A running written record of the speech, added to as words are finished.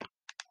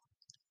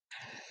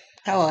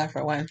Hello,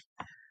 everyone.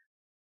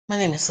 My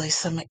name is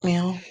Lisa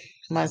McNeil.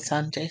 My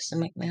son, Jason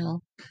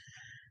McNeil,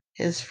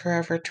 is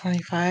forever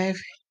 25.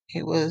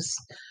 He was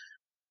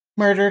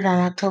murdered on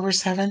October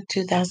 7th,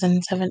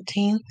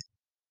 2017.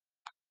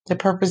 The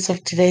purpose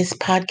of today's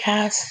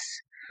podcast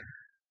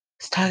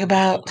is talk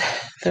about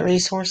the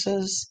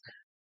resources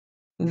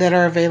that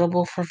are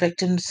available for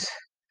victims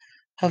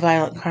of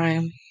violent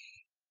crime.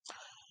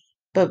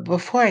 But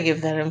before I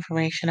give that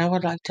information, I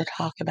would like to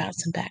talk about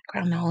some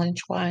background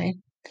knowledge. Why?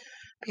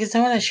 Because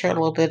I want to share a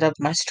little bit of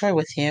my story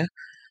with you.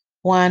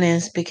 One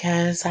is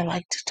because I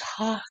like to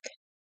talk.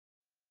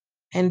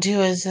 And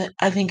two is that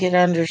I think it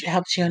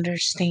helps you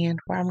understand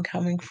where I'm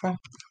coming from.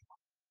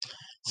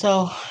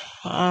 So,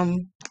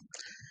 um,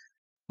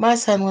 my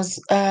son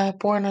was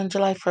born on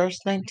July 1st,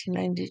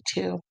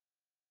 1992.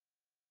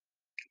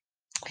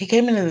 He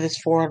came into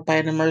this world by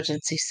an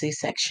emergency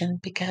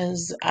C-section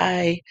because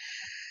I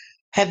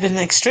had been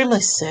extremely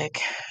sick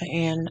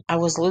and I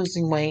was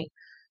losing weight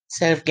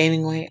instead of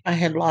gaining weight. I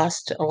had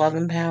lost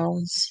 11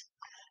 pounds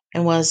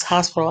and was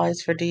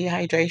hospitalized for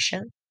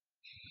dehydration.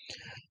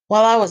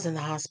 While I was in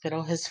the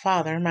hospital, his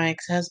father, my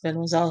ex-husband,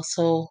 was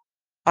also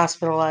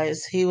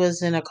hospitalized. He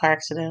was in a car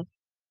accident.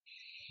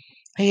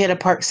 He hit a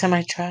parked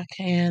semi truck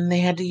and they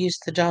had to use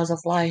the jaws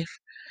of life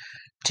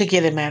to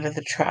get him out of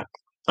the truck,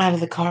 out of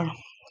the car.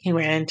 He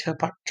ran into a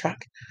parked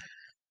truck.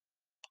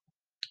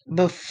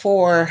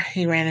 Before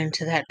he ran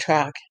into that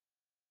truck,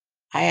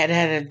 I had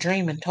had a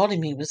dream and told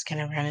him he was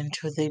going to run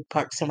into the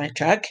parked semi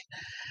truck.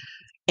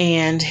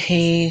 And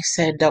he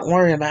said, "Don't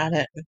worry about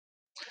it."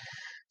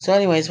 So,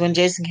 anyways, when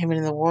Jason came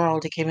into the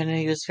world, he came in and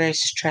he was very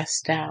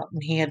stressed out.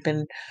 And he had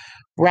been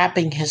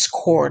wrapping his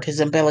cord, his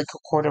umbilical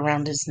cord,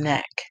 around his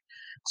neck.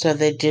 So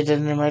they did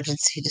an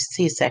emergency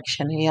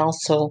C-section. He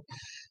also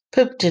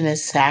pooped in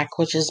his sack,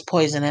 which is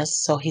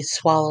poisonous, so he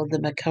swallowed the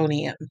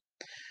meconium.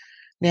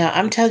 Now,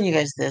 I'm telling you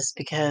guys this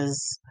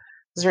because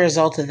as a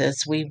result of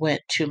this, we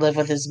went to live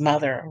with his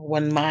mother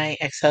when my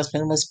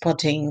ex-husband was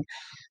putting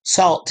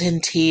salt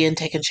in tea and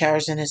taking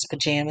showers in his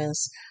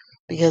pajamas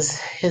because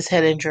his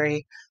head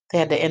injury, they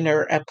had to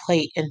enter a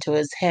plate into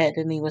his head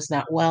and he was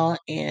not well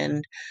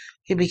and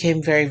he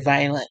became very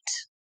violent.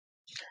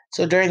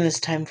 So during this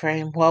time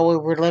frame, while we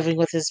were living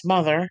with his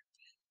mother,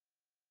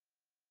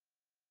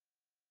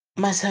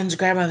 my son's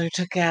grandmother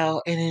took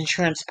out an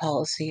insurance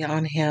policy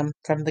on him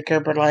from the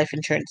Gerber Life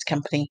Insurance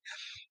Company,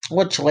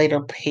 which later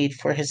paid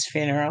for his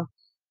funeral.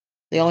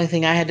 The only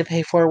thing I had to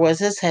pay for was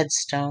his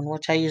headstone,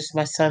 which I used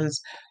my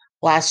son's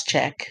last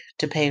check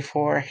to pay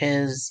for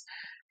his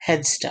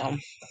headstone.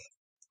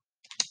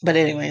 But,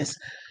 anyways,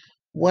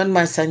 when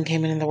my son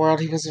came into the world,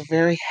 he was a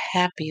very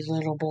happy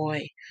little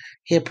boy.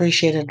 He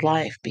appreciated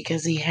life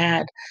because he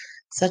had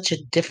such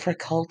a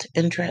difficult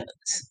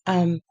entrance.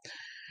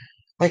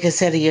 Like I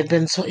said, he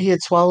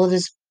had swallowed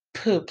his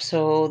poop,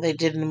 so they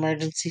did an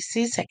emergency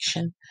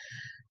C-section.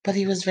 But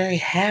he was very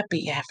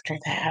happy after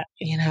that.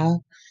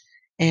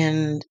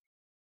 And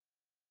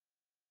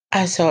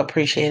I so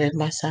appreciated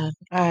my son.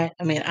 I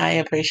mean, I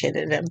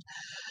appreciated him.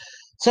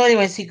 So,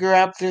 anyways, he grew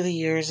up through the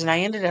years, and I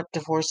ended up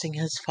divorcing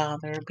his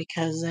father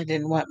because I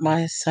didn't want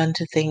my son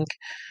to think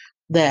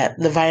that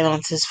the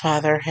violence his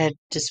father had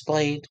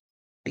displayed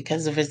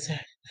because of his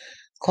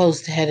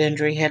closed head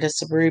injury, he had a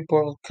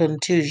cerebral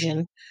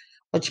contusion,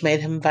 which made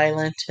him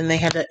violent, and they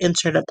had to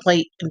insert a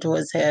plate into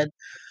his head.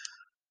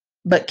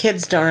 But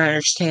kids don't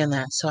understand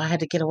that, so I had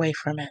to get away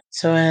from it.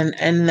 So,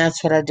 and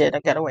that's what I did. I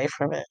got away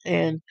from it,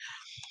 and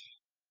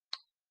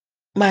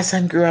my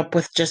son grew up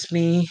with just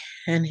me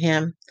and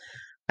him.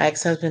 My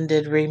ex-husband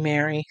did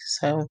remarry,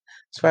 so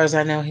as far as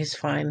I know, he's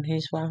fine.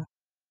 He's well.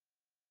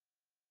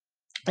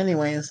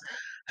 Anyways,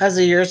 as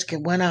the years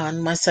went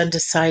on, my son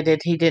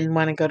decided he didn't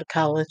want to go to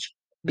college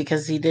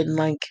because he didn't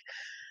like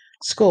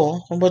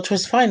school, which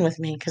was fine with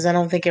me because I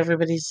don't think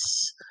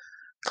everybody's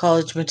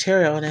college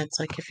material, and it's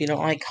like if you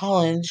don't like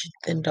college,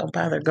 then don't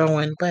bother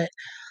going. But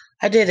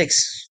I did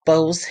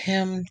expose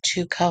him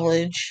to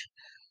college.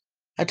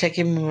 I took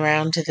him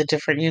around to the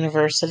different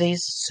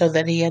universities so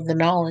that he had the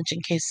knowledge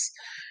in case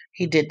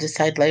he did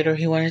decide later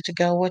he wanted to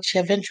go, which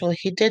eventually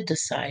he did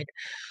decide.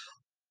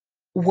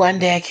 One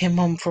day I came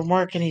home from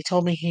work and he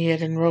told me he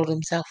had enrolled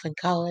himself in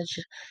college.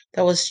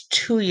 That was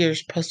 2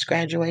 years post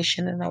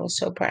graduation, and I was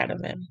so proud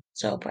of him.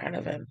 So proud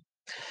of him.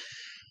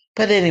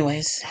 But,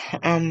 anyways,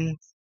 um,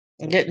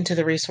 getting to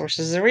the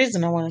resources. The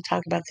reason I want to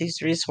talk about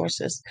these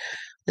resources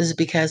is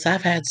because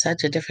I've had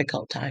such a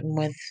difficult time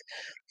with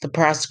the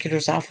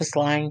prosecutor's office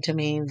lying to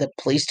me, the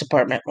police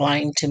department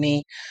lying to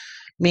me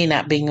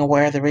not being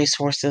aware of the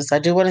resources. I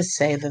do want to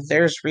say that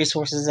there's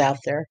resources out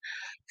there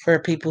for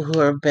people who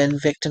have been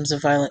victims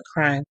of violent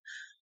crime.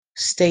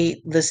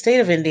 The state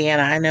of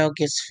Indiana, I know,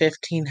 gets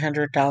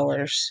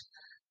 $1,500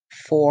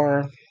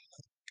 for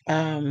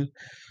um,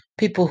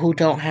 people who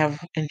don't have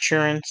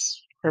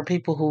insurance or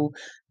people who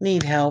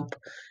need help.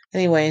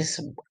 Anyways,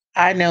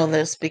 I know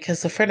this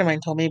because a friend of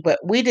mine told me, but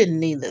we didn't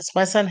need this.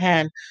 My son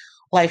had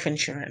life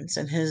insurance,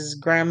 and his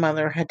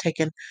grandmother had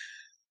taken.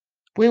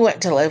 We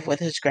went to live with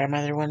his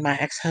grandmother when my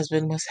ex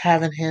husband was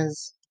having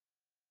his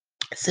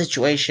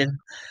situation.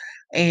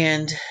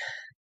 And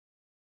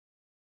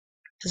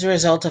as a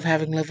result of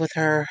having lived with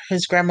her,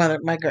 his grandmother,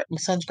 my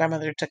son's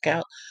grandmother, took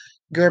out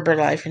Gerber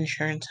life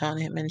insurance on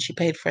him, and she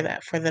paid for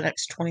that for the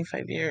next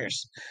 25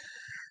 years.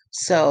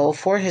 So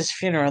for his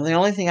funeral, the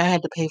only thing I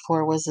had to pay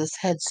for was his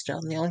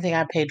headstone. The only thing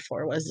I paid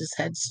for was his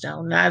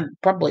headstone. I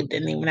probably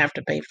didn't even have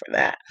to pay for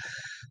that.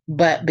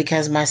 But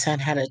because my son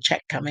had a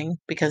check coming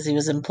because he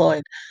was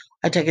employed,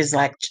 I took his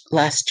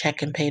last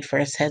check and paid for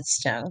his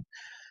headstone.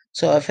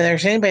 So if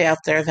there's anybody out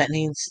there that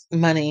needs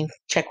money,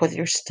 check with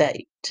your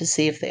state to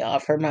see if they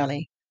offer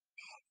money.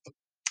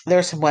 There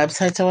are some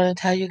websites I want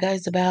to tell you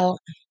guys about.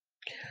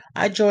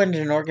 I joined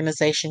an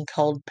organization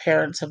called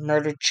Parents of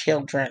Murdered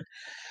Children,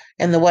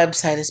 and the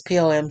website is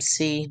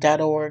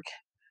pomc.org,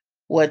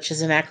 which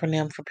is an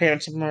acronym for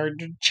Parents of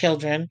Murdered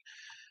Children.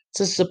 It's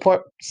a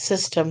support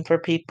system for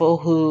people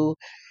whose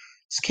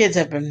kids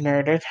have been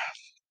murdered.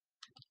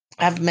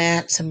 I've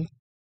met some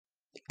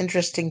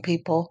interesting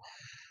people.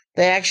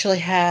 They actually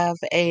have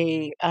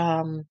a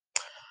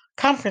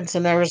conference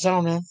in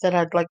Arizona that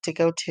I'd like to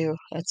go to.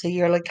 It's a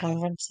yearly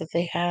conference that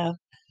they have.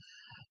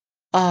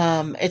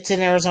 It's in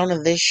Arizona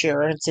this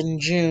year. It's in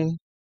June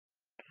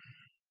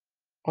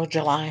or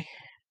July.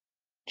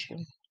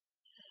 June.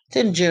 It's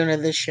in June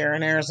of this year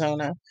in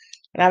Arizona.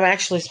 And I'm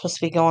actually supposed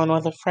to be going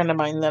with a friend of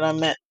mine that I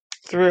met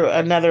through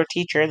another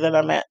teacher that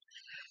I met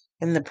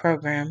in the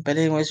program. But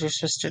anyways, we're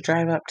supposed to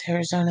drive up to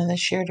Arizona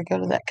this year to go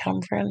to that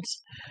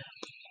conference.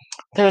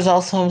 There's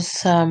also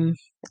some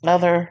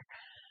other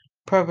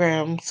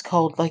programs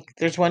called, like,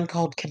 there's one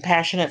called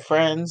Compassionate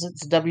Friends.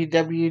 It's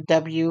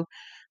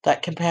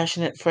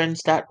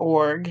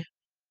www.compassionatefriends.org.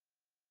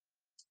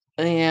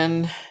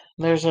 And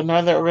there's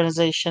another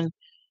organization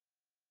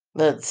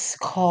that's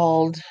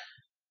called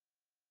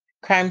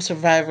Crime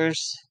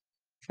Survivors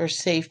for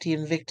Safety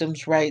and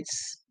Victims'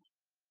 Rights.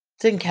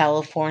 It's in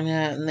California,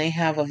 and they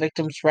have a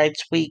Victims'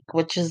 Rights Week,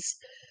 which is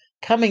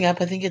coming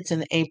up. I think it's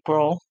in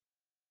April.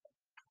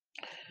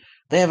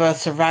 They have a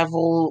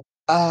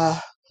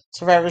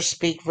Survivors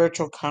Speak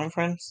virtual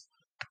conference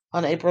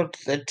on April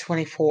the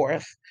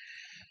 24th.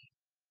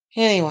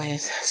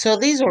 Anyways, so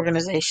these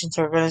organizations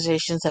are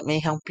organizations that may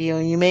help you.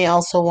 And you may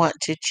also want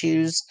to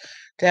choose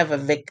to have a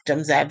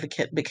victim's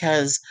advocate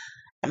because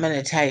I'm going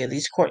to tell you,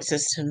 these court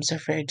systems are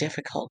very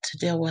difficult to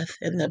deal with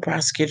in the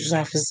prosecutor's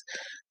office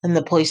and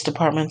the police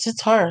departments.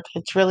 It's hard.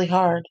 It's really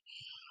hard.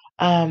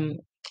 Um,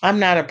 I'm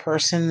not a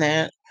person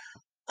that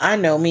I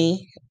know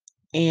me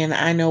and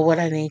I know what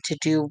I need to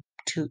do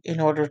to in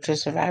order to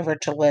survive or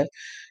to live.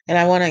 And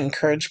I want to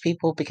encourage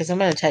people because I'm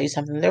going to tell you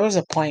something. There was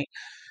a point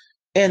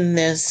in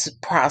this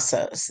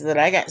process that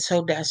I got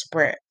so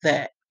desperate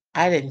that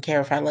I didn't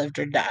care if I lived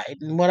or died.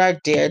 And what I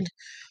did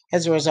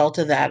as a result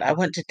of that, I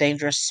went to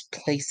dangerous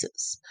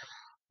places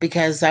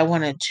because I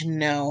wanted to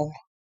know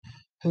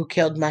who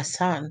killed my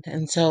son.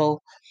 And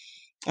so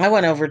I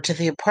went over to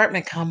the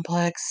apartment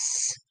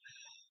complex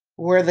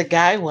where the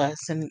guy was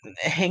and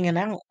hanging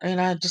out. And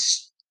I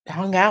just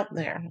hung out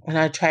there and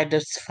I tried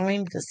to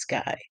find this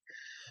guy,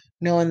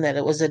 knowing that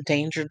it was a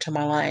danger to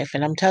my life.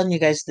 And I'm telling you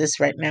guys this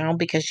right now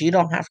because you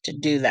don't have to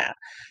do that.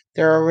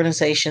 There are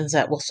organizations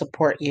that will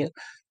support you.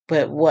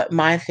 But what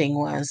my thing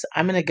was,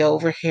 I'm going to go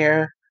over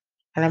here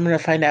and I'm going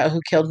to find out who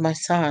killed my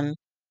son.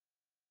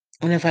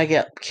 And if I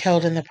get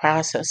killed in the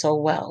process, oh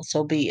well,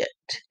 so be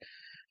it.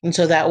 And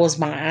so that was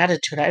my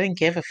attitude. I didn't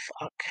give a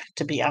fuck,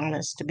 to be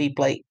honest, to be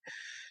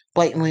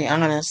blatantly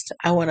honest.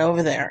 I went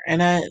over there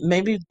and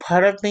maybe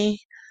part of me,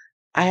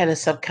 I had a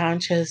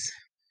subconscious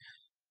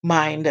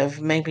mind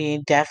of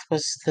maybe death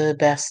was the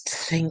best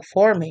thing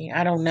for me.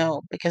 I don't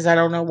know because I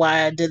don't know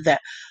why I did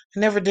that. I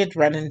never did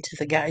run into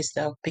the guys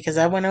though because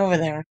I went over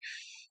there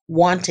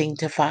wanting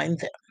to find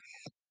them.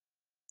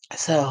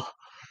 So,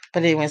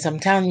 but anyways, I'm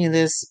telling you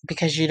this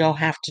because you don't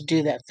have to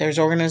do that. There's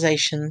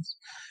organizations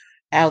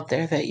out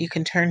there that you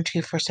can turn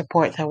to for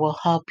support that will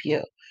help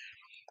you.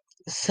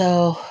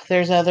 So,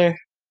 there's other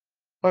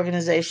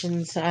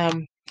organizations.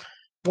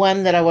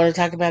 One that I want to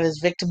talk about is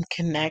Victim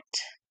Connect.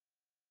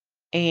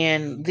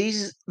 And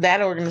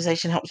that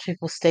organization helps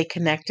people stay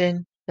connected.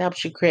 It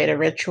helps you create a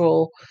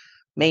ritual,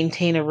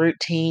 maintain a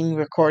routine,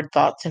 record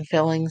thoughts and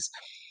feelings.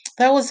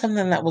 That was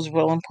something that was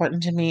real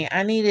important to me.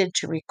 I needed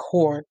to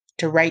record,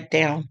 to write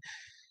down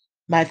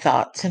my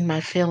thoughts and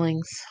my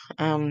feelings.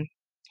 Um,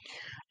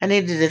 I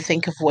needed to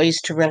think of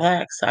ways to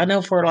relax. I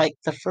know for like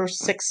the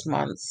first 6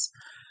 months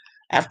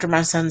after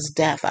my son's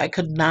death, I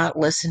could not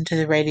listen to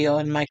the radio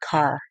in my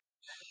car.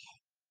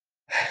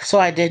 So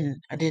I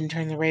didn't. I didn't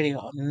turn the radio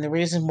on. And the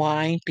reason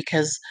why,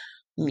 because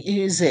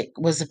music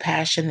was a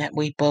passion that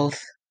we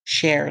both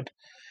shared.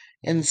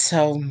 And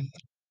so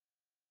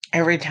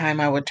every time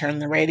I would turn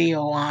the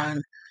radio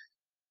on,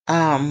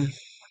 um,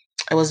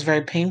 it was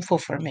very painful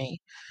for me.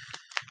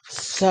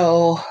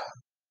 So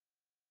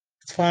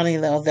it's funny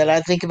though that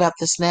I think about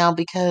this now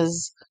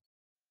because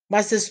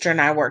my sister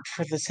and I worked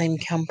for the same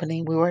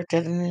company. We worked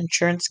at an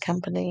insurance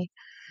company.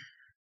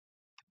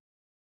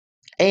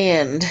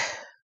 And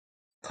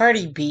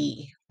Cardi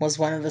B was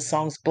one of the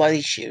songs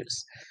Bloody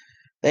Shoes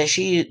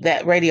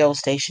that radio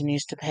station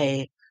used to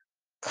play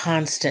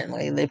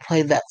constantly. They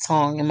played that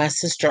song, and my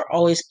sister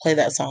always played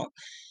that song.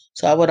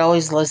 So I would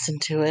always listen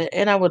to it,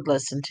 and I would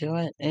listen to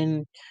it,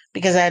 and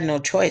because I had no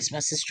choice, my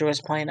sister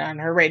was playing it on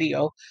her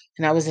radio,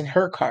 and I was in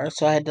her car,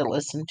 so I had to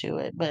listen to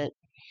it. But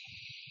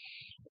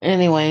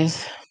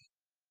anyways,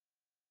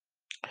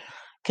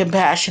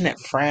 Compassionate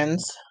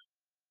Friends,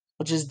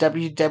 which is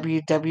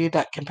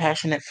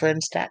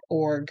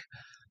www.compassionatefriends.org,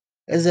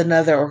 is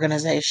another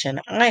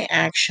organization. I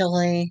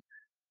actually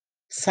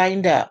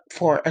signed up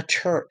for a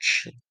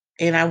church,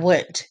 and I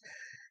went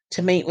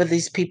to meet with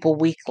these people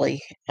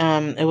weekly.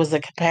 It was the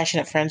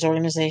Compassionate Friends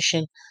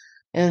organization,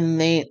 and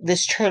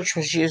this church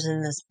was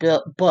using this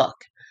book,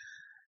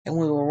 and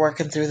we were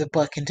working through the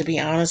book. And to be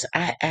honest,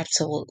 I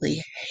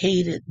absolutely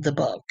hated the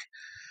book.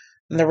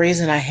 And the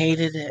reason I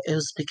hated it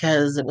was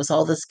because it was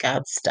all this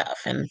God stuff.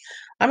 And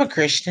I'm a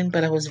Christian,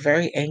 but I was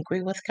very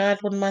angry with God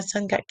when my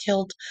son got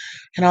killed.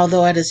 And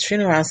although at his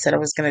funeral I said I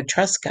was going to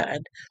trust God,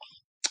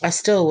 I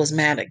still was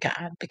mad at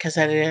God because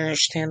I didn't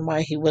understand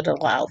why he would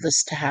allow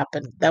this to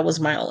happen. That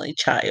was my only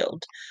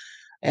child,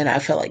 and I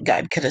felt like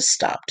God could have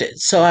stopped it.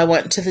 So I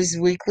went to these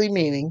weekly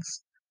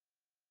meetings,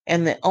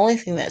 and the only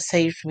thing that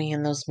saved me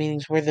in those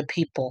meetings were the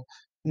people,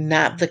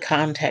 not the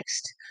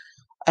context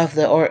of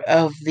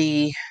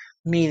the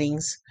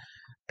meetings,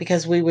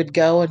 because we would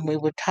go and we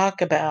would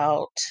talk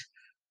about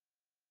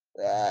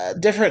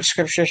different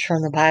scriptures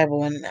from the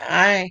Bible, and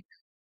I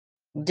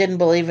didn't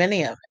believe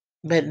any of it.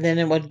 But then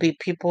it would be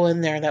people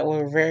in there that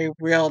were very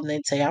real, and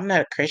they'd say, "I'm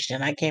not a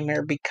Christian. I came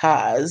here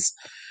because,"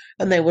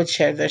 and they would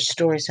share their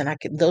stories, and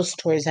those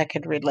stories I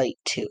could relate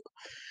to.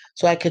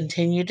 So I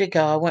continued to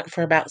go. I went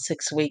for about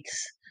 6 weeks,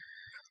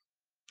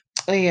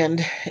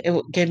 and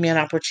it gave me an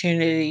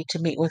opportunity to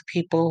meet with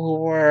people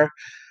who were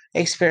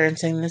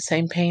experiencing the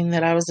same pain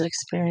that I was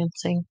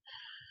experiencing.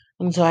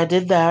 And so I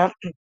did that.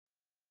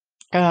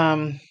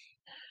 Um,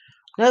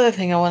 Another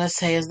thing I want to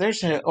say is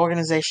there's an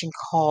organization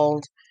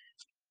called,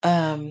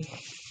 um,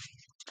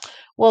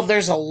 well,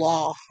 there's a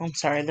law. I'm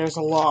sorry, there's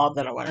a law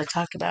that I want to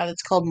talk about.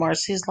 It's called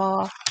Marcy's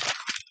Law.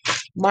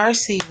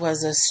 Marcy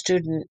was a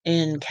student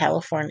in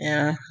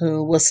California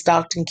who was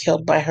stalked and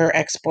killed by her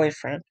ex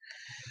boyfriend.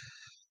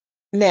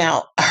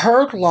 Now,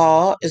 her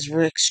law is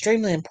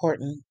extremely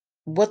important.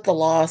 What the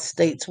law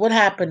states, what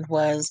happened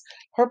was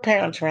her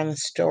parents were in the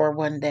store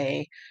one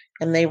day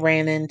and they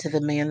ran into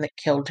the man that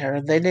killed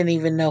her. They didn't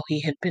even know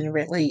he had been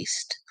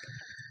released.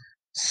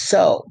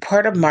 So,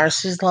 part of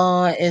Marcy's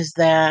law is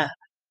that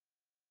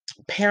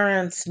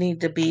parents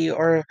need to be,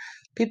 or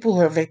people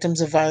who are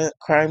victims of violent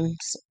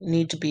crimes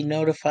need to be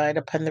notified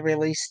upon the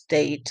release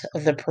date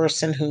of the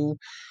person who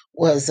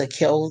was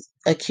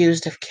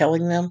accused of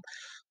killing them.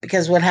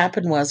 Because what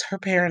happened was her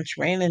parents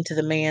ran into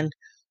the man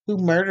who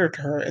murdered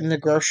her in the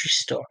grocery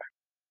store.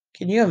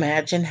 Can you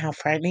imagine how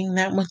frightening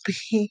that would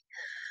be?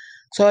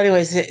 So,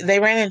 anyways, they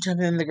ran into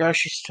him in the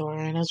grocery store,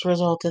 and as a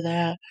result of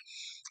that,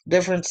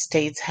 different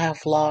states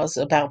have laws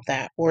about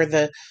that, where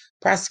the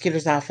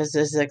prosecutor's office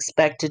is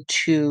expected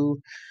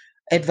to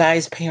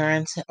advise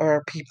parents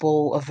or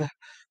people of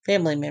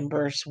family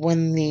members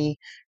when the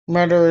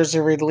murderers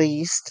are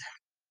released.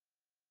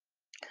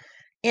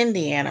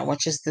 Indiana,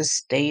 which is the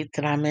state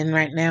that I'm in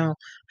right now,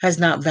 has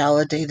not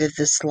validated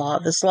this law.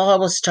 This law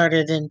was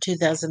started in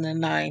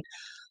 2009.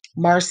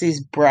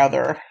 Marcy's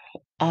brother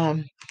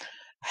um,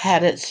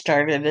 had it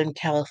started in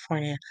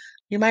California.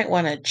 You might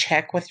want to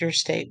check with your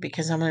state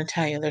because I'm going to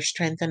tell you there's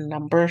strength in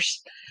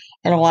numbers,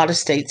 and a lot of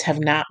states have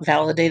not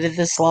validated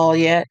this law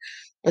yet.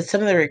 But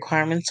some of the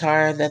requirements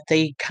are that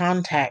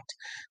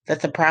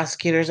that the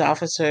prosecutor's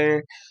office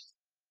or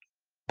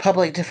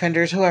public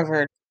defenders,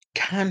 whoever,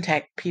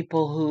 contact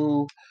people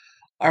who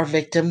are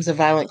victims of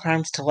violent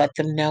crimes to let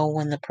them know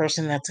when the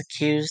person that's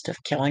accused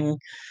of killing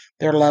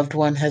their loved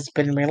one has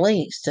been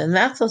released. And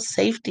that's a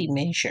safety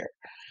measure.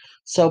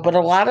 So, but a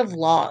lot of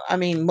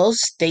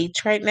most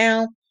states right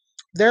now,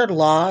 their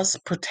laws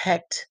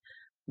protect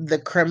the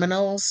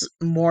criminals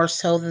more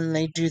so than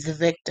they do the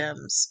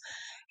victims.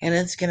 And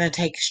it's going to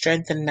take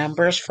strength in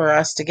numbers for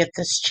us to get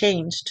this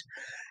changed.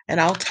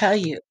 And I'll tell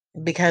you,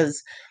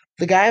 because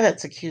the guy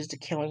that's accused of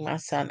killing my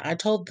son, I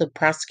told the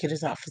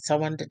prosecutor's office I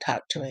wanted to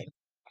talk to him.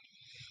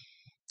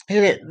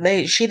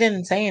 She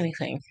didn't say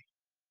anything.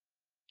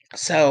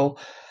 So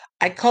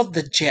I called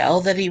the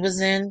jail that he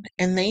was in,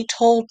 and they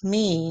told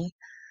me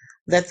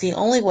that the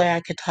only way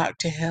I could talk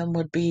to him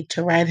would be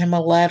to write him a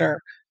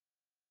letter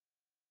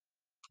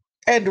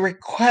and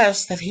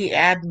request that he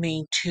add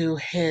me to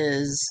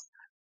his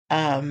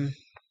um,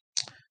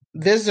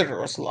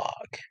 visitor's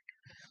log,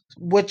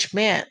 which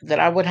meant that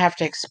I would have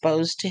to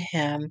expose to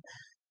him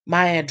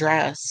my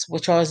address,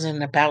 which I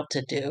wasn't about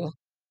to do,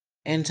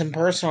 and some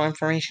personal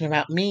information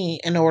about me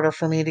in order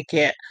for me to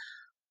get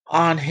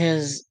on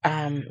his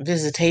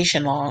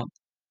visitation log.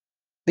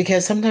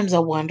 Because sometimes I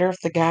wonder if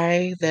the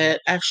guy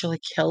that actually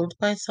killed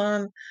my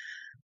son,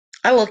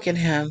 I look at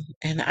him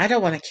and I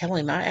don't want to kill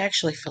him. I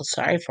actually feel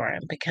sorry for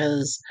him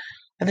because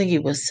I think he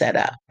was set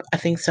up. I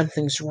think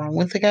something's wrong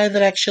with the guy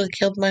that actually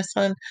killed my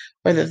son,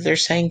 or that they're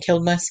saying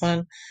killed my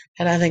son.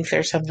 And I think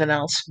there's something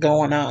else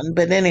going on.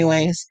 But,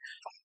 anyways,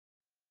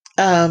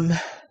 Um,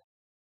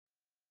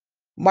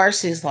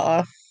 Marcy's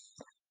Law.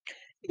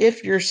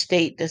 If your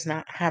state does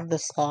not have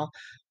this law,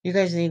 you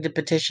guys need to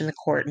petition the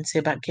court and see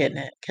about getting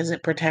it because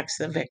it protects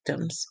the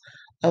victims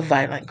of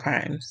violent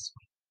crimes.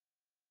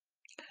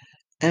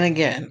 And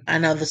again, I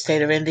know the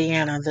state of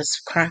Indiana, this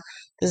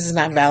is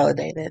not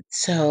validated.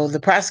 So the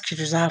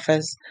prosecutor's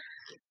office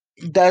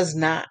does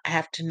not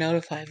have to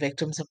notify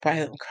victims of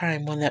violent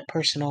crime when that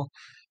person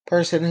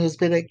who's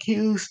been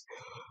accused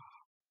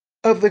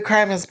of the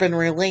crime has been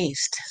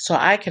released. So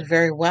I could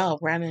very well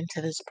run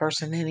into this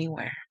person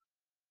anywhere.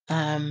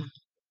 Um,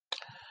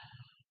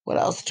 what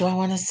else do I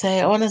want to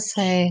say? I want to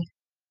say,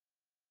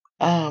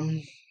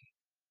 um,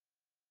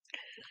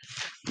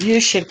 you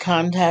should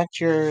contact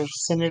your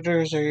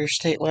senators or your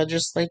state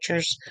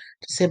legislatures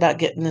to see about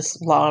getting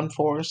this law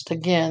enforced.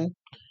 Again,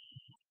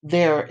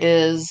 there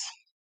is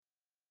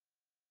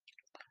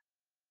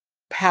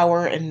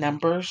power in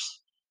numbers.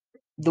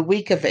 The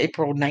week of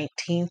April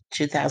 19th,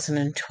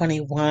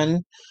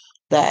 2021,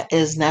 that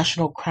is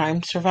National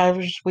Crime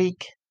Survivors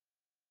Week.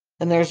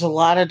 And there's a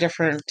lot of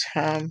different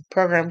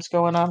programs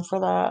going on for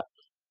that.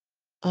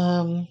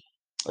 Um,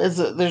 there's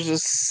a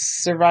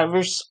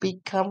Survivors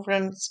Speak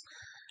conference.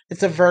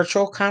 It's a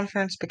virtual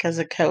conference because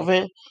of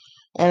COVID,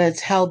 and it's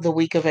held the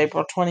week of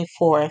April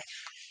 24th.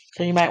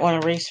 So you might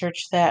want to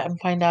research that and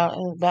find out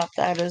about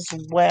that as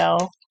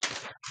well.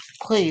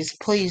 Please,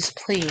 please,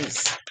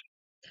 please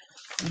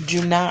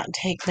do not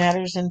take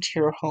matters into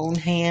your own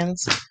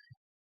hands.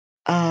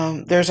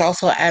 There's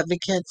also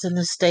advocates in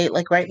the state,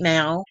 like right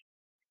now,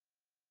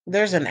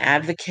 there's an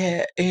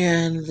advocate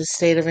in the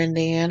state of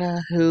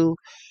Indiana who,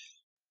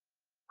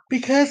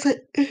 because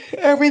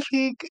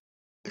everything,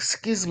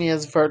 excuse me,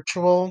 is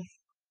virtual,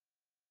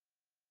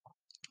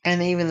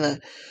 and even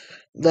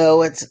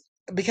though it's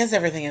because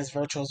everything is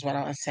virtual is what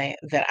I want to say,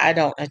 that I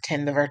don't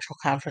attend the virtual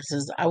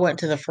conferences. I went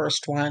to the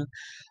first one.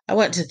 I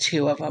went to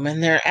two of them,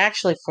 and they're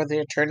actually for the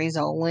attorneys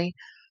only,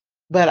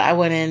 but I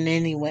went in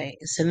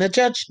anyways, and the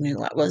judge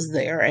knew I was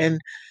there, and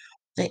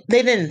they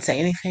didn't say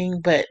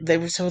anything, but they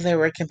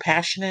were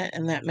compassionate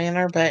in that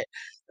manner, but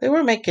they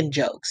were making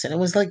jokes, and it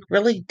was like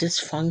really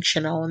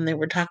dysfunctional, and they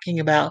were talking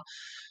about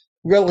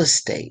real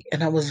estate,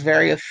 and I was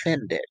very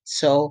offended.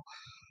 So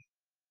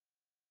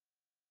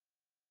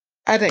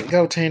I didn't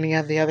go to any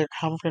of the other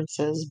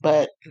conferences,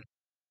 but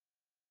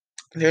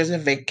there's a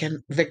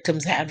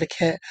victims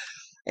advocate,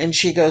 and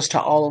she goes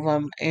to all of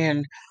them.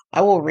 And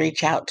I will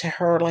reach out to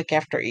her like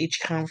after each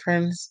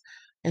conference,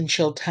 and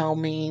she'll tell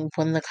me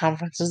when the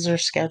conferences are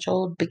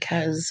scheduled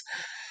because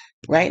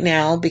right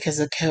now, because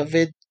of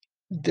COVID,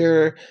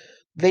 they're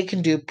they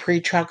can do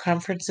pre-trial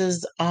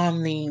conferences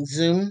on the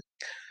Zoom.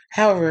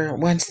 However,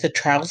 once the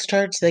trial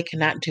starts, they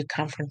cannot do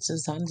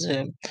conferences on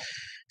Zoom.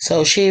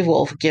 So she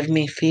will give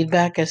me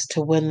feedback as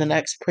to when the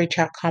next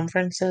pre-trial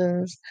conference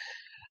is.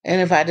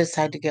 And if I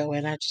decide to go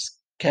in, I just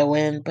go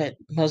in. But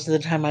most of the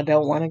time, I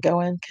don't want to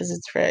go in because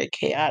it's very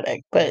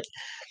chaotic. But,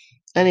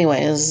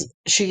 anyways,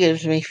 she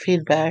gives me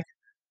feedback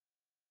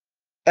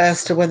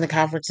as to when the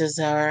conferences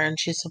are. And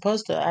she's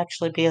supposed to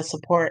actually be a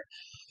support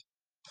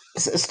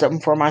system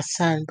for my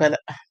son. But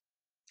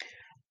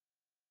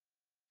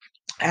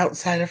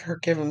outside of her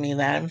giving me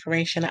that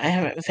information, I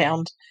haven't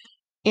found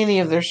any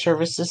of their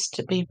services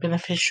to be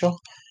beneficial.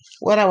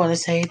 What I want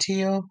to say to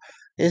you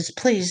is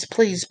please,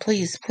 please,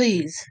 please,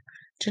 please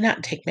do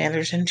not take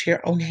matters into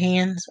your own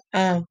hands.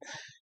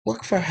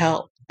 Look for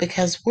help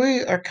because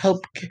we are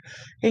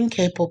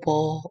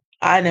incapable.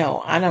 I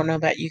don't know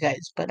about you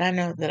guys, but I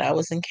know that I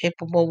was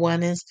incapable.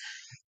 One is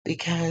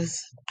because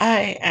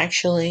I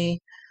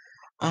actually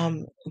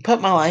um,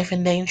 put my life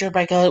in danger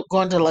by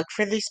going to look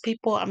for these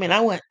people. I mean,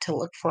 I went to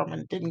look for them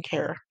and didn't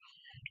care,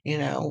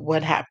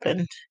 what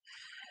happened.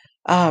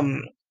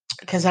 Um,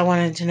 because I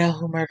wanted to know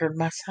who murdered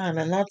my son,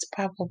 and that's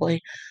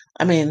probably,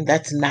 I mean,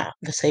 that's not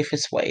the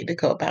safest way to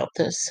go about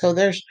this. So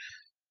there's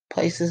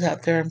places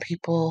out there and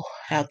people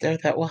out there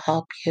that will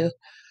help you.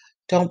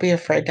 Don't be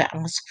afraid to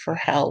ask for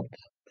help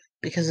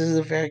because this is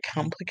a very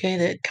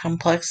complicated,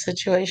 complex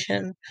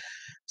situation.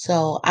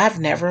 So I've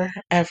never,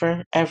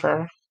 ever,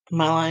 ever in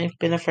my life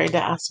been afraid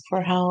to ask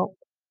for help.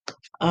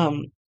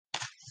 Um,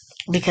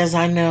 because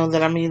I know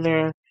that I'm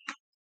either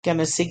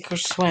gonna sink or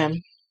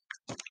swim,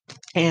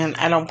 and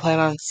I don't plan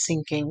on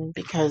sinking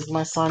because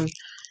my son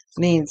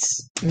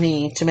needs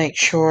me to make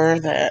sure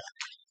that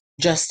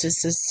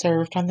justice is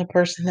served on the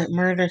person that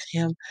murdered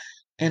him,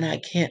 and I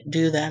can't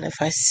do that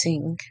if I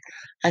sink.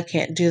 I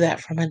can't do that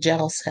from a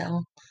jail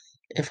cell.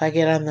 If I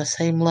get on the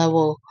same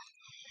level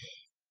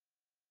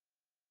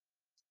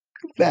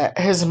that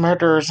his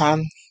murderer's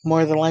on,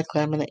 more than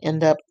likely I'm going to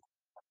end up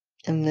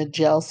in the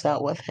jail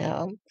cell with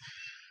him.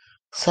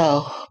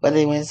 So, but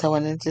anyways, I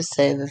wanted to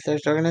say that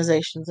there's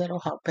organizations that'll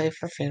help pay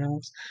for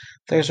funerals.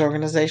 There's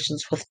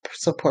organizations with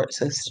support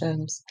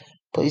systems.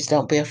 Please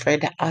don't be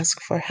afraid to ask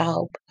for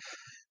help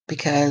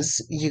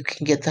because you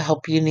can get the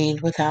help you need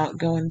without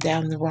going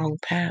down the wrong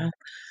path.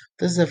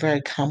 This is a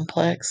very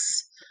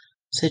complex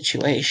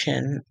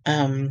situation.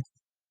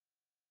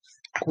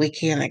 We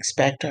can't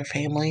expect our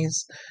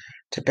families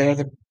to bear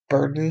the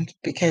burdened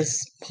because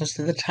most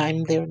of the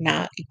time they're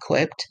not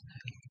equipped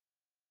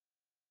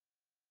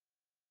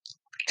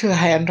to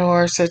handle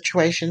our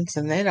situations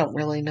and they don't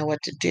really know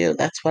what to do.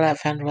 That's what I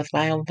found with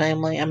my own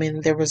family. I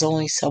mean, there was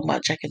only so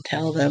much I could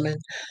tell them and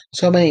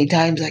so many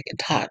times I could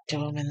talk to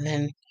them, and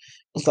then it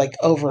was like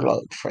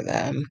overload for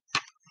them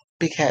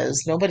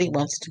because nobody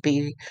wants to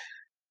be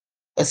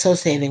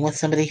associating with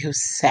somebody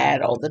who's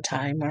sad all the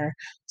time or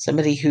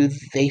somebody who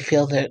they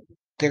feel that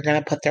they're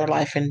going to put their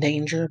life in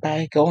danger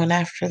by going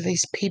after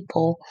these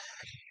people.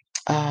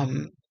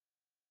 Um,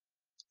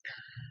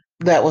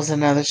 that was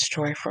another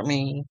story for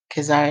me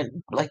because I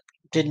like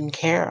didn't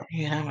care,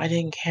 I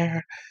didn't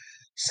care.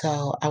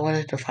 So I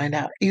wanted to find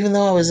out, even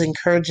though I was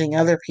encouraging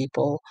other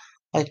people,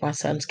 like my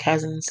son's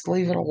cousins,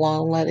 leave it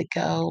alone, let it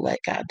go, let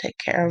God take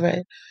care of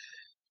it.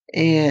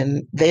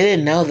 And they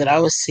didn't know that I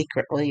was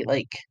secretly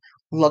like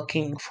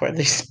looking for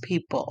these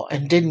people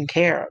and didn't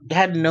care,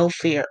 had no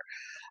fear.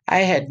 I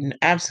had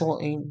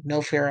absolutely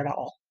no fear at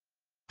all.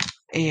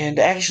 And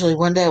actually,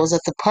 one day I was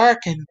at the park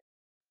and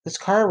this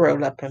car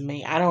rode up on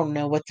me. I don't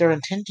know what their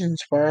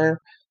intentions were,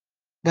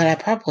 but I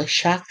probably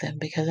shocked them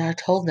because I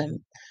told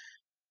them,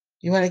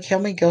 "You want to kill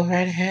me? Go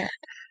right ahead."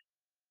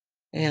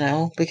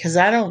 Because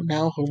I don't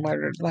know who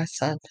murdered my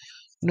son,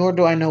 nor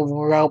do I know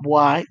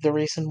why, the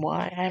reason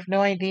why. I have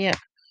no idea,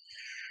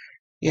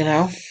 you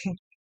know?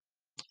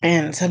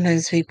 And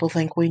sometimes people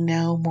think we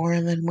know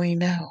more than we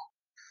know.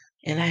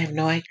 And I have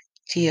no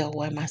idea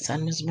why my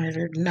son was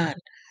murdered. None.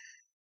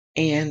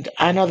 And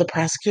I know the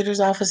prosecutor's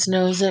office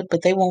knows it,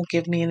 but they won't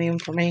give me any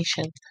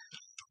information.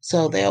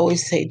 So they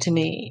always say to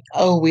me,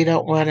 "Oh, we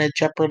don't want to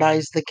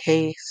jeopardize the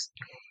case."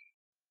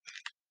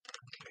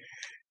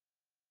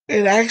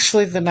 And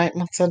actually, the night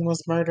my son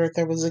was murdered,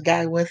 there was a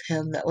guy with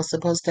him that was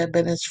supposed to have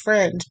been his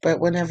friend.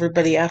 But when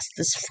everybody asked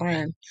this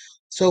friend,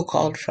 so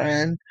called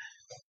friend,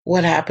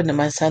 what happened to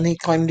my son, he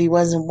claimed he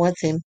wasn't with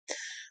him.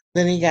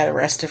 Then he got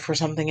arrested for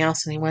something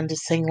else and he wanted to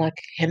sing like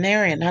a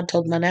canary. And I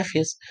told my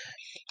nephews.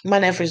 My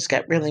nephews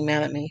got really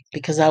mad at me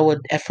because I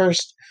would, at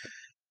first,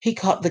 he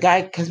caught the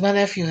guy, because my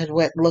nephew had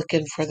went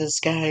looking for this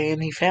guy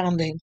and he found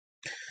him.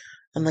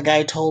 And the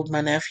guy told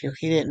my nephew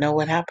he didn't know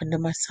what happened to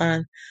my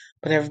son,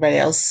 but everybody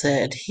else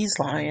said he's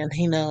lying.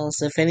 He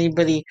knows if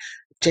anybody,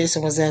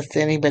 Jason was with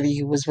anybody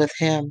who was with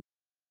him.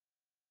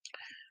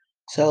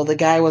 So the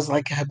guy was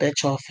like a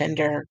habitual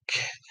offender.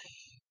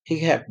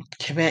 He kept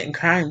committing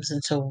crimes,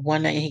 and so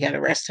one night he got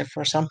arrested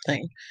for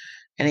something,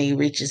 and he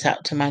reaches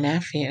out to my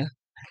nephew,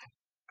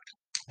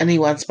 and he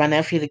wants my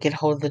nephew to get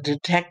hold of the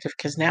detective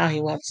because now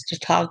he wants to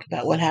talk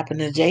about what happened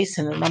to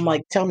Jason. And I'm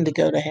like, tell him to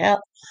go to hell.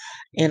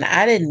 And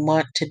I didn't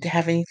want to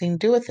have anything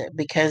to do with it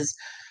because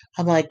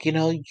I'm like,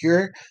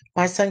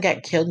 my son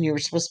got killed and you were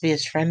supposed to be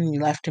his friend and you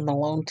left him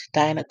alone to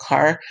die in a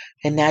car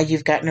and now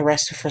you've gotten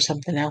arrested for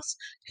something else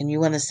and you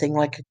want to sing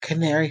like a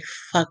canary.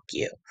 Fuck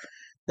you.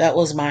 That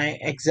was my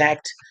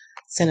exact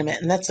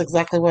sentiment. And that's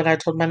exactly what I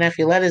told my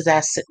nephew. Let his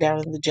ass sit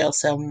down in the jail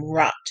cell and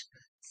rot.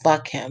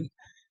 Fuck him.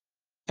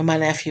 And my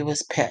nephew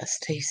was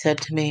pissed. He said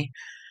to me,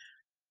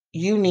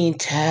 you need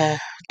to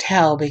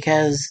tell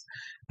because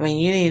you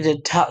need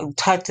to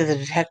talk to the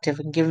detective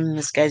and give him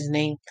this guy's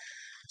name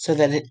so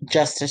that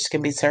justice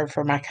can be served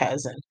for my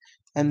cousin.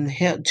 And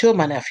two of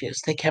my nephews,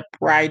 they kept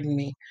riding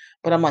me.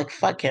 But I'm like,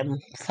 fuck him,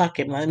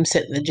 let him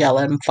sit in the jail,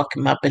 let him fuck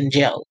him up in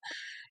jail.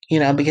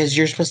 Because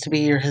you're supposed to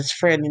be his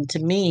friend. And to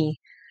me,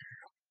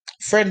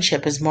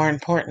 friendship is more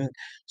important.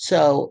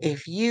 So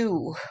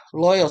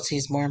loyalty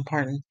is more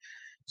important.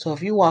 So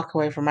if you walk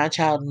away from my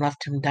child and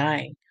left him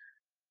dying,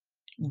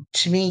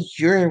 to me,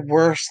 you're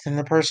worse than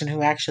the person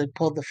who actually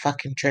pulled the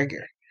fucking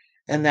trigger.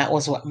 And that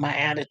was what my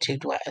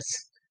attitude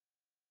was.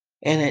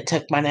 And it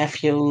took my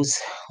nephews,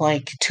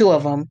 like two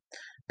of them,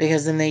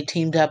 because then they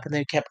teamed up and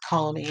they kept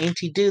calling me, "Ain't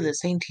he do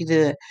this? Ain't he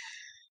do that?"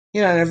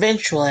 And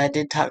eventually I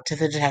did talk to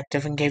the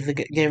detective and gave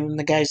him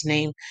the guy's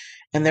name,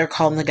 and they're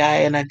calling the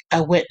guy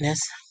a witness.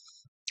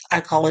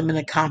 I call him an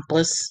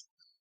accomplice,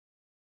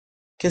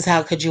 because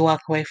how could you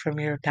walk away from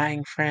your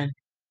dying friend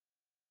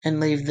and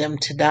leave them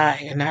to die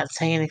and not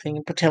say anything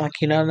and pretend like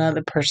you know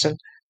another person?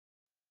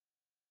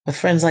 With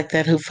friends like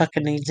that, who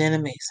fucking needs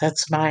enemies?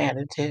 That's my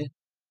attitude,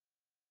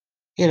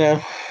 you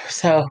know.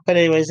 So, but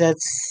anyways,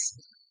 that's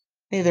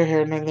neither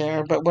here nor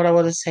there. But what I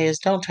want to say is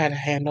don't try to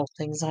handle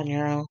things on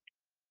your own.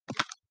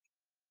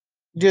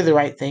 Do the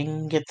right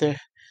thing. Get the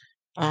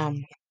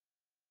um,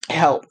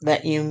 help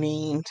that you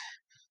need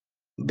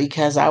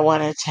because I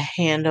wanted to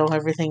handle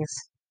everything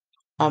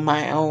on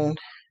my own.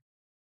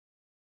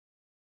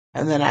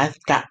 And then I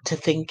got to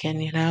thinking,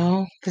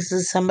 this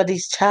is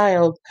somebody's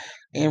child.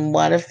 And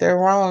what if they're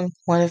wrong?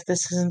 What if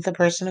this isn't the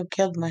person who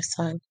killed my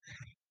son?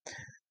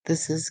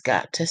 This has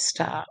got to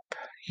stop,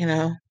 you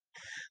know?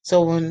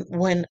 So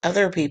when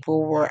other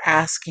people were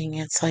asking,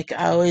 it's like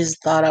I always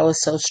thought I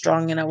was so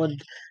strong and I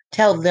would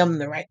tell them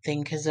the right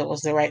thing because it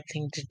was the right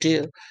thing to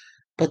do.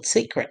 But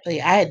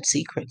secretly, I had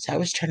secrets. I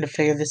was trying to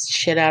figure this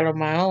shit out on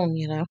my own.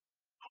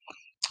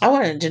 I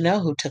wanted to know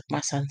who took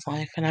my son's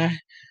life and I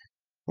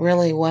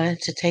really wanted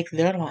to take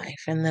their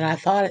life. And then I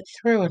thought it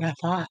through and I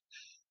thought,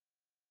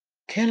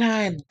 Can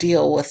I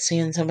deal with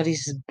seeing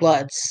somebody's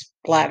blood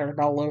splattered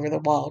all over the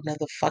wall? No,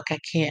 the fuck I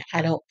can't.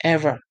 I don't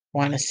ever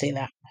want to see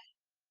that.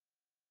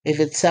 If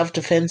it's self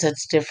defense,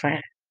 that's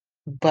different.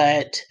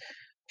 But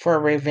for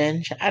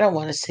revenge, I don't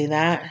want to see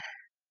that.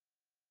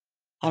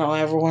 I don't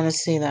ever want to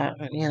see that.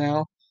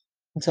 And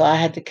so I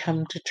had to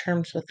come to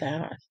terms with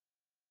that.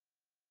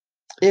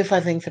 If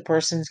I think the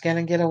person's going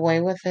to get away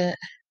with it,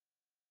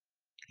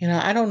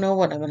 I don't know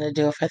what I'm going to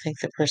do if I think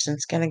the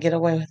person's going to get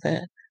away with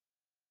it.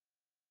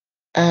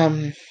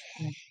 Um,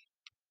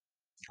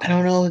 I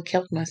don't know who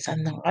killed my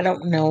son, though. I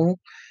don't know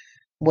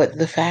what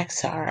the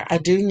facts are. I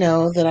do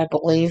know that I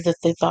believe that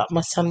they thought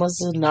my son was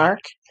a narc,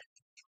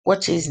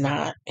 which he's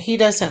not. He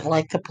doesn't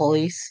like the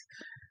police.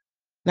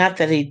 Not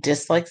that he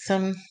dislikes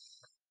them.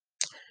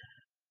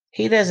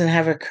 He doesn't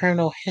have a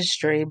criminal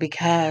history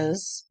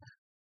because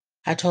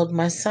I told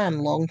my son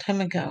a long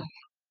time ago,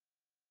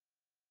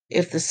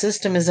 if the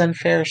system is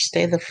unfair,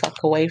 stay the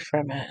fuck away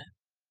from it.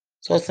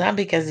 So it's not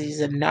because he's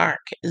a narc,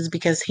 it's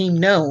because he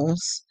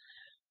knows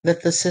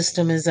that the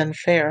system is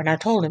unfair. And I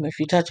told him, if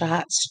you touch a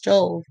hot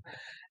stove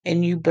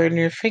and you burn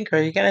your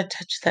finger, you gotta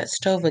touch that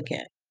stove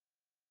again.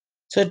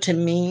 So to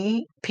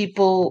me,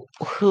 people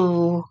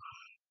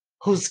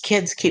whose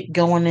kids keep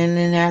going in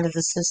and out of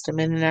the system,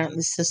 in and out of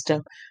the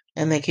system,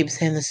 and they keep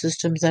saying the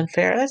system's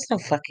unfair, that's no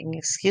fucking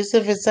excuse.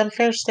 If it's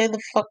unfair, stay the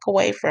fuck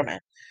away from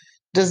it.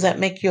 Does that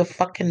make you a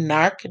fucking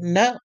narc?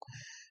 No,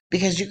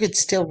 because you could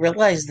still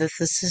realize that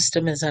the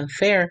system is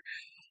unfair,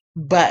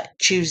 but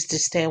choose to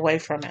stay away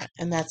from it.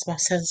 And that's my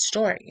son's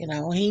story.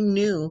 He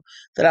knew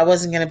that I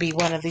wasn't going to be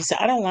one of these.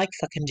 I don't like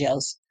fucking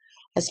jails.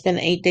 I spent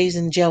 8 days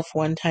in jail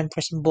for one time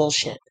for some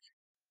bullshit.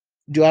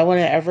 Do I want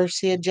to ever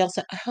see a jail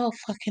cell? Oh,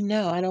 fucking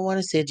no. I don't want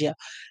to see a jail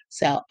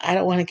cell. I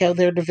don't want to go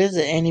there to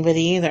visit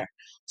anybody either.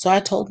 So I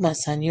told my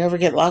son, you ever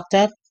get locked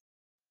up,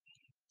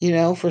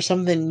 for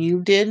something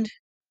you did,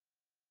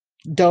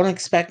 don't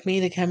expect me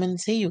to come and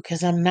see you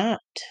because I'm not.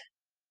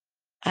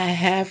 I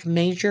have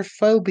major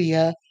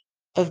phobia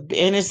and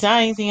it's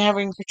not anything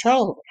having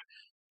control over.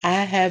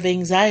 I have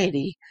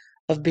anxiety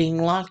of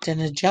being locked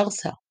in a jail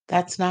cell.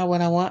 That's not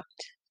what I want.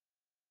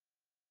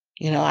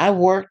 I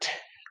worked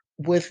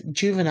with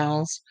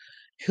juveniles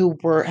who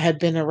had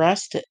been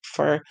arrested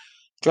for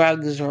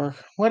drugs or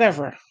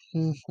whatever.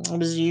 I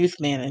was a youth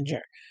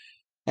manager.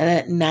 And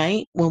at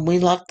night, when we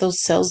locked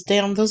those cells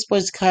down, those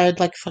boys cried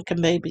like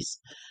fucking babies,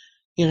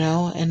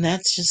 and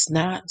that's just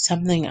not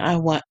something I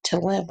want to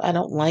live. I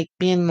don't like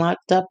being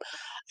locked up.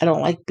 I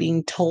don't like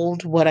being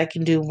told what I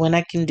can do when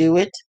I can do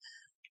it.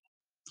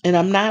 And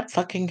I'm not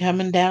fucking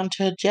coming down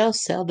to a jail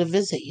cell to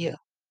visit you.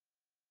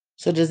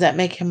 So does that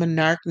make him a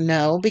narc?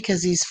 No,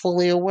 because he's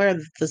fully aware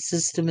that the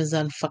system is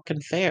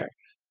unfucking fair.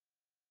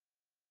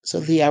 So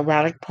the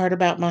ironic part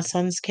about my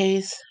son's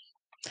case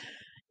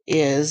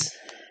is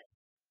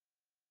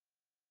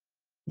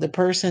the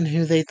person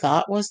who they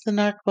thought was the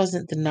narc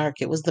wasn't the narc.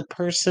 It was the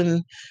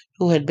person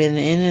who had been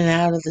in and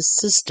out of the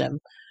system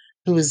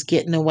who was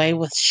getting away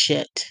with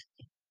shit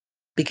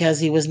because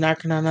he was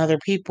narking on other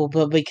people.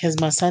 But because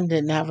my son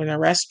didn't have an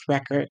arrest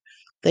record,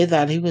 they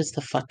thought he was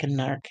the fucking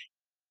narc.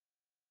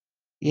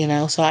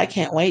 So I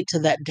can't wait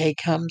till that day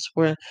comes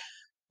where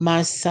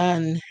my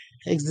son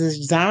is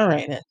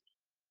exonerated.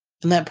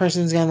 And that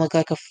person's gonna look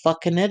like a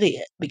fucking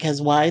idiot.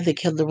 Because why? They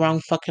killed the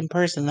wrong fucking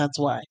person. That's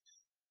why.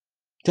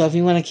 So if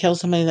you want to kill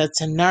somebody that's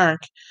a narc,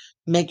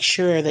 make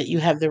sure that you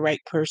have the right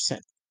person.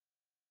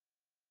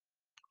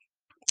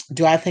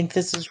 Do I think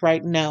this is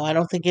right? No, I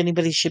don't think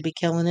anybody should be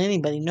killing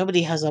anybody.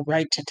 Nobody has a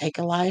right to take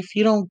a life.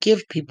 You don't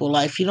give people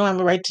life. You don't have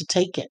a right to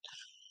take it.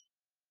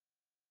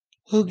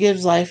 Who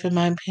gives life, in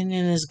my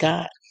opinion, is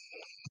God.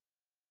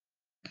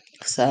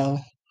 So,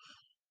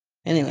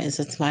 anyways,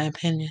 that's my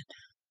opinion.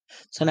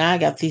 So now I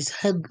got these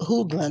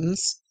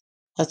hoodlums.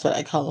 That's what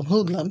I call them,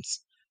 hoodlums.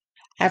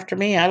 After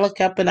me, I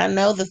look up and I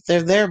know that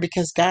they're there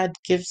because God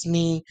gives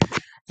me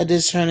a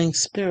discerning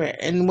spirit.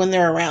 And when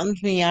they're around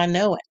me, I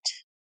know it.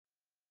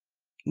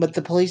 But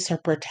the police are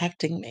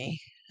protecting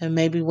me. And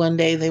maybe one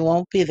day they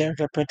won't be there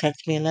to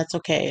protect me, and that's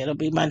okay. It'll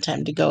be my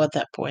time to go at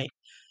that point.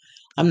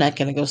 I'm not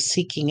going to go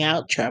seeking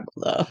out trouble,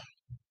 though.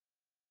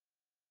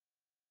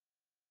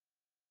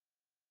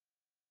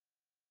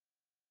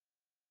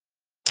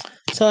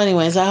 So,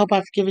 anyways, I hope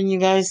I've given you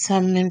guys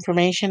some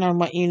information on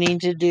what you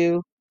need to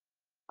do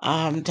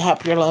to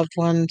help your loved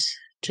ones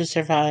to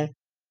survive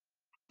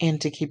and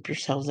to keep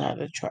yourselves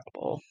out of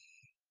trouble.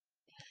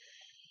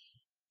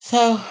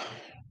 So,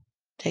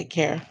 take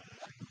care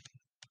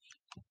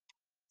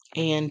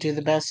and do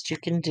the best you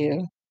can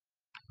do.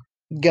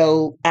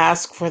 Go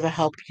ask for the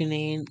help you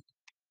need.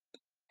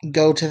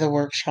 Go to the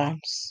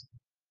workshops.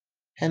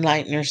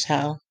 Enlighten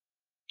yourself.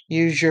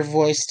 Use your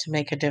voice to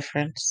make a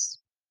difference.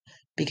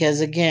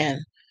 Because again,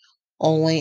 only